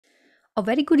A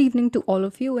very good evening to all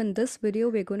of you. In this video,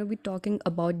 we're going to be talking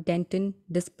about dentin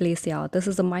dysplasia. This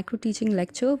is a micro teaching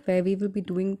lecture where we will be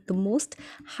doing the most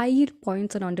high yield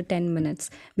points in under 10 minutes.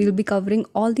 We will be covering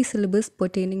all the syllabus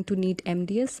pertaining to NEET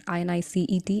MDS,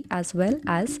 INI-CET, as well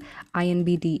as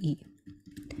INBDE.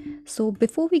 So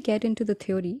before we get into the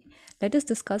theory, let us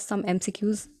discuss some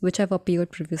MCQs which have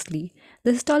appeared previously.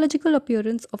 The histological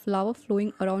appearance of lava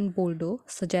flowing around boulder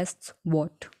suggests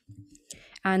what?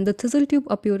 And the thistle tube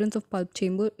appearance of pulp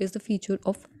chamber is the feature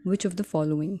of which of the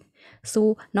following?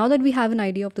 So now that we have an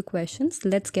idea of the questions,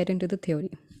 let's get into the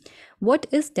theory. What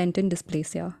is dentin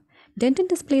dysplasia? Dentin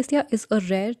dysplasia is a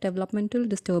rare developmental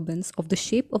disturbance of the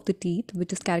shape of the teeth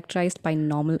which is characterized by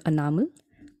normal enamel,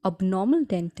 abnormal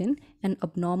dentin, and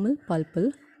abnormal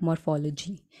pulpal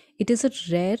morphology. It is a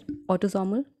rare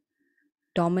autosomal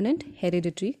dominant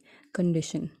hereditary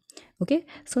condition. Okay,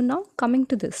 so now coming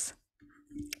to this,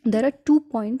 there are 2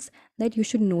 points that you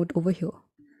should note over here.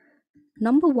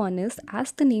 Number one is,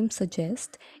 as the name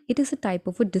suggests, it is a type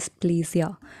of a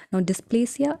dysplasia. Now,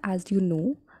 dysplasia, as you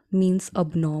know, means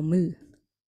abnormal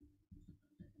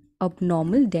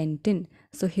dentin.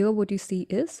 So here what you see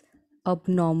is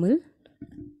abnormal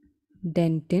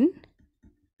dentin,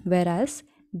 whereas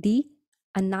the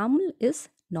enamel is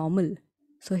normal.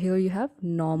 So here you have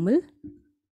normal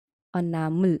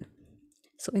enamel.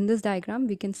 So in this diagram,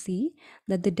 we can see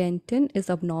that the dentin is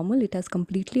abnormal. It has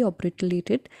completely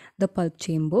obliterated the pulp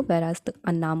chamber, whereas the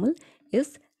enamel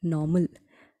is normal.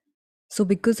 So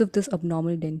because of this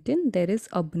abnormal dentin, there is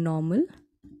abnormal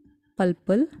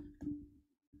pulpal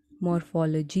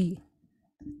morphology.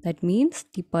 That means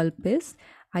the pulp is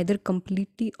either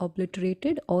completely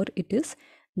obliterated or it is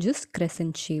just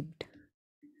crescent shaped.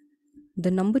 The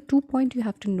number 2 point you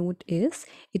have to note is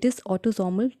it is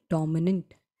autosomal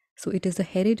dominant. So it is a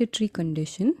hereditary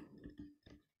condition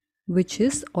which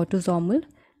is autosomal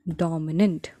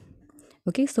dominant.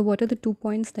 Okay, so what are the 2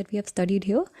 points that we have studied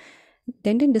here?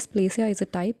 Dentin dysplasia is a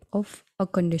type of a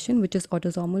condition which is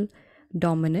autosomal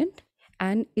dominant,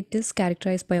 and it is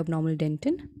characterized by abnormal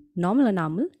dentin, normal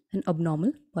enamel, and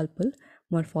abnormal pulpal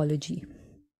morphology.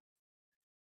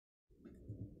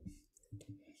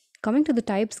 Coming to the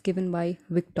types given by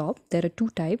Victop, there are two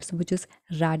types, which is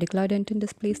radicular dentin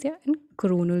dysplasia and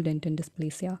coronal dentin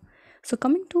dysplasia. So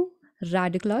coming to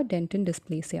radicular dentin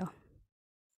dysplasia.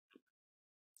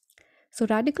 So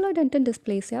radicular dentin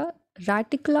dysplasia,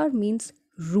 radicular means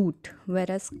root,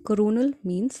 whereas coronal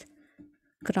means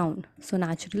crown. So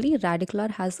naturally, radicular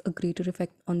has a greater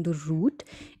effect on the root.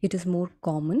 It is more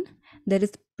common. There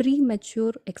is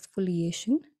premature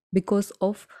exfoliation because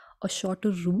of a shorter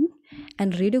root,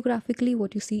 and radiographically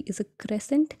what you see is a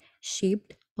crescent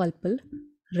shaped pulpal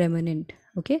remnant.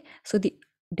 Okay, so the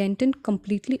dentin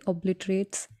completely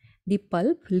obliterates the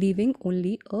pulp, leaving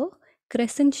only a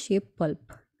crescent shaped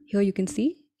pulp. Here you can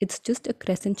see it's just a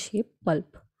crescent shaped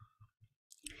pulp.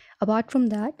 Apart from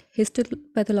that,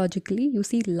 histopathologically, you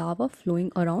see lava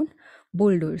flowing around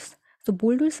boulders. So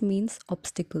boulders means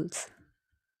obstacles.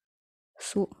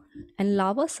 So, and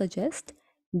lava suggests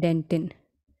dentin.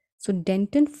 So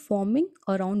dentin forming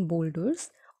around boulders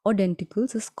or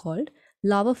denticles is called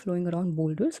lava flowing around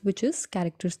boulders, which is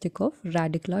characteristic of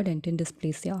radicular dentin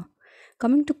dysplasia.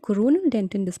 Coming to coronal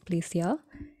dentin dysplasia,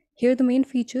 here the main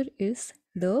feature is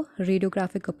the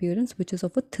radiographic appearance, which is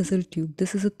of a thistle tube.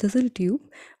 This is a thistle tube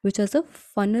which has a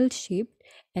funnel shaped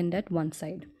end at one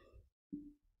side.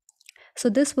 So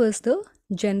this was the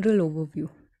general overview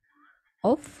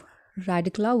of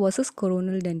radicular versus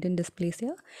coronal dentin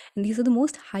dysplasia, and these are the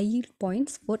most high yield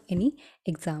points for any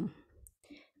exam.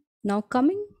 Now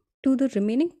coming to the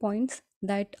remaining points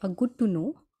that are good to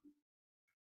know,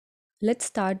 let's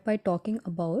start by talking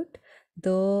about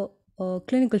the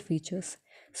clinical features.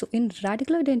 So in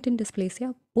radicular dentin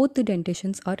dysplasia, both the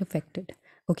dentations are affected.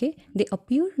 Okay, they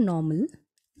appear normal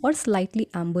or slightly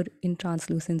amber in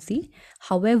translucency.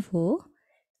 However,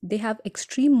 they have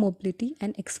extreme mobility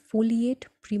and exfoliate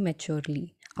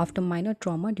prematurely after minor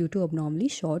trauma due to abnormally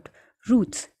short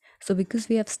roots. So because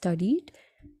we have studied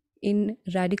in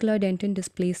radicular dentin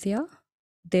dysplasia,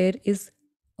 there is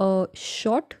a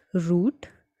short root,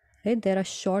 right? There are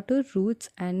shorter roots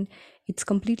and it's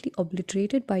completely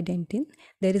obliterated by dentin.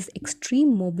 There is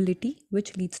extreme mobility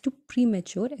which leads to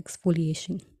premature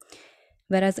exfoliation.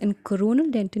 Whereas in coronal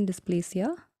dentin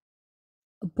dysplasia,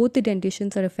 both the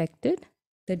dentations are affected.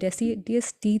 The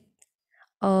deciduous teeth,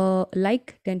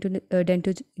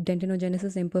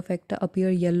 dentinogenesis imperfecta,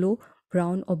 appear yellow,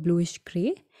 brown, or bluish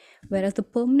gray, whereas the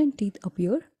permanent teeth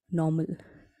appear normal.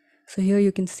 So here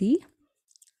you can see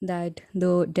that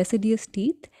the deciduous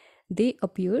teeth, they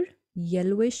appear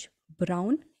yellowish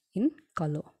brown in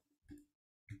color.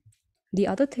 The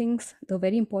other things, the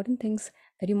very important things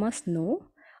that you must know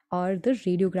are the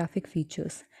radiographic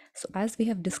features. So, as we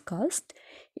have discussed,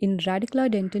 in radicular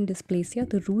dentin dysplasia,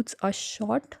 the roots are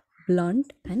short,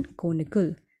 blunt, and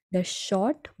conical. They're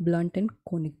short, blunt, and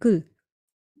conical,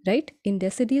 right? In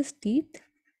deciduous teeth,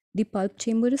 the pulp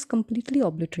chamber is completely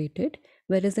obliterated,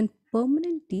 whereas in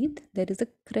permanent teeth, there is a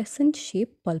crescent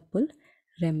shaped pulpal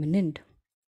remnant.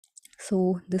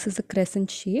 So, this is a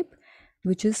crescent shape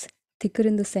which is thicker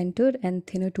in the center and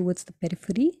thinner towards the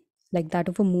periphery, like that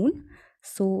of a moon.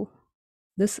 So,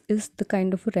 this is the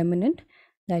kind of a remnant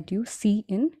that you see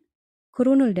in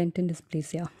coronal dentin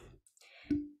dysplasia.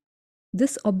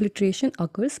 This obliteration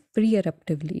occurs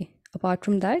pre-eruptively. Apart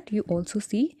from that, you also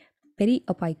see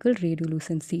periapical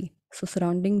radiolucency. So,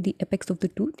 surrounding the apex of the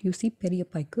tooth, you see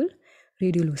periapical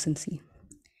radiolucency.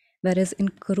 Whereas in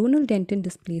coronal dentin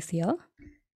dysplasia,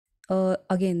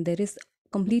 again, there is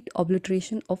complete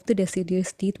obliteration of the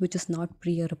deciduous teeth, which is not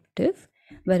pre-eruptive.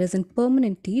 Whereas in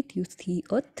permanent teeth, you see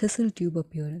a thistle tube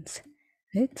appearance.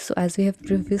 Right? So, as we have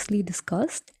previously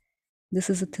discussed, this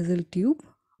is a thistle tube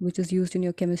which is used in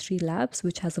your chemistry labs,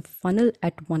 which has a funnel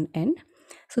at one end.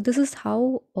 So this is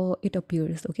how it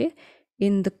appears. Okay,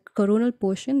 in the coronal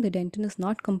portion, the dentin is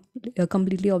not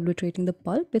completely obliterating the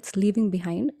pulp; it's leaving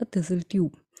behind a thistle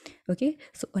tube. Okay,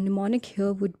 so a mnemonic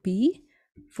here would be,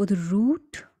 for the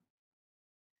root,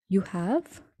 you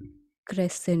have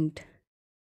crescent.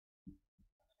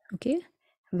 Okay,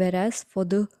 whereas for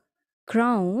the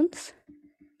crowns,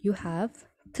 you have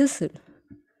thistle.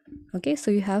 Okay,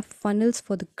 so you have funnels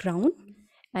for the crown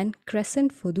and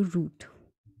crescent for the root.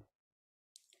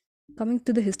 Coming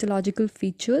to the histological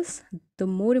features, the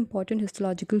more important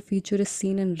histological feature is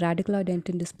seen in radicular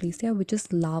dentin dysplasia, which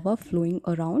is lava flowing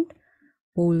around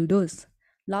boulders.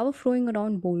 Lava flowing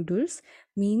around boulders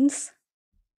means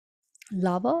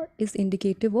lava is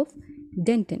indicative of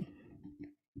dentin.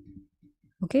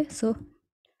 Okay, so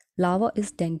lava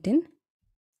is dentin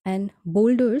and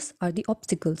boulders are the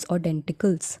obstacles or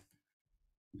denticles.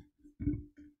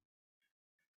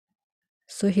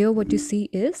 So here what you see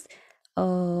is,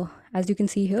 as you can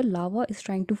see here, lava is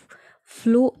trying to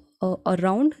flow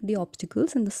around the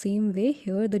obstacles. In the same way,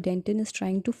 here the dentin is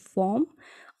trying to form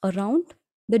around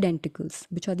the denticles,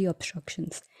 which are the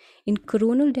obstructions. In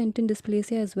coronal dentin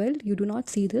dysplasia as well, you do not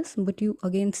see this, but you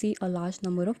again see a large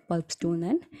number of pulp stone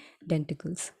and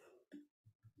denticles.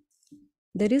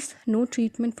 There is no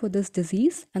treatment for this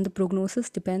disease, and the prognosis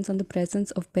depends on the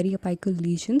presence of periapical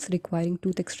lesions requiring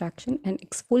tooth extraction and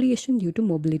exfoliation due to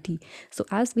mobility. So,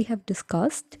 as we have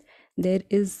discussed, there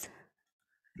is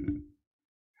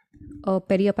a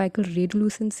periapical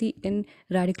radiolucency in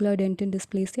radicular dentin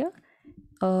dysplasia.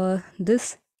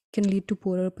 This can lead to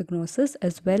poorer prognosis,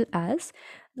 as well as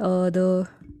the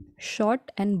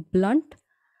short and blunt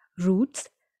roots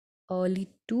lead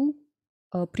to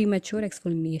premature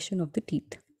exfoliation of the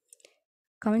teeth.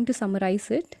 Coming to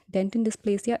summarize it, dentin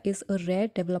dysplasia is a rare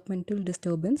developmental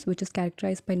disturbance which is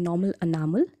characterized by normal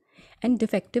enamel and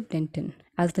defective dentin.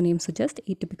 As the name suggests,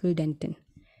 atypical dentin.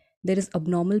 There is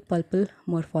abnormal pulpal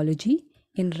morphology.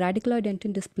 In radicular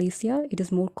dentin dysplasia, it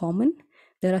is more common.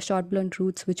 There are short blunt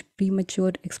roots which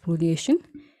premature exfoliation,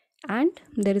 and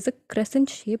there is a crescent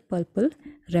shaped pulpal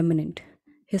remnant.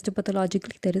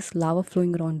 Histopathologically, there is lava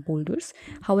flowing around boulders.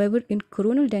 However, in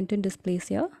coronal dentin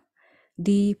dysplasia,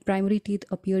 the primary teeth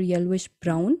appear yellowish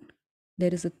brown.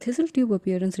 There is a thistle tube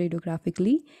appearance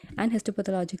radiographically, and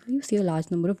histopathologically, you see a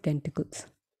large number of denticles.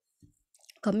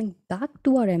 Coming back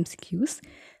to our MCQs,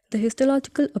 the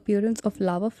histological appearance of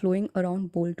lava flowing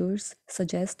around boulders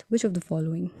suggests which of the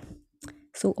following?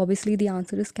 So obviously the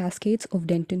answer is cascades of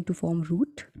dentin to form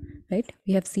root, right?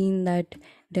 We have seen that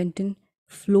dentin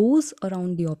flows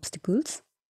around the obstacles,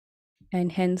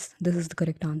 and hence this is the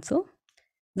correct answer.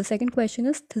 The second question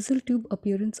is, thistle tube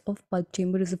appearance of pulp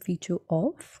chamber is a feature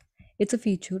of, it's a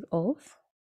feature of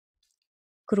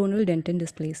coronal dentin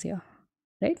dysplasia,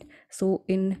 right? So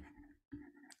in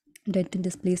dentin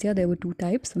dysplasia, there were two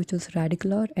types, which was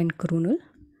radicular and coronal.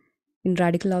 In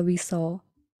radicular, we saw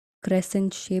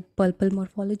crescent shaped pulpal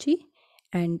morphology,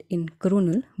 and in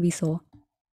coronal, we saw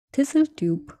thistle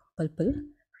tube pulpal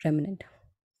remnant.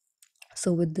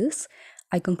 So with this,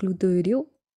 I conclude the video.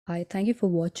 I thank you for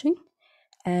watching,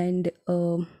 and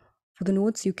for the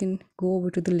notes, you can go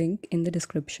over to the link in the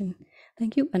description.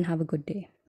 Thank you and have a good day.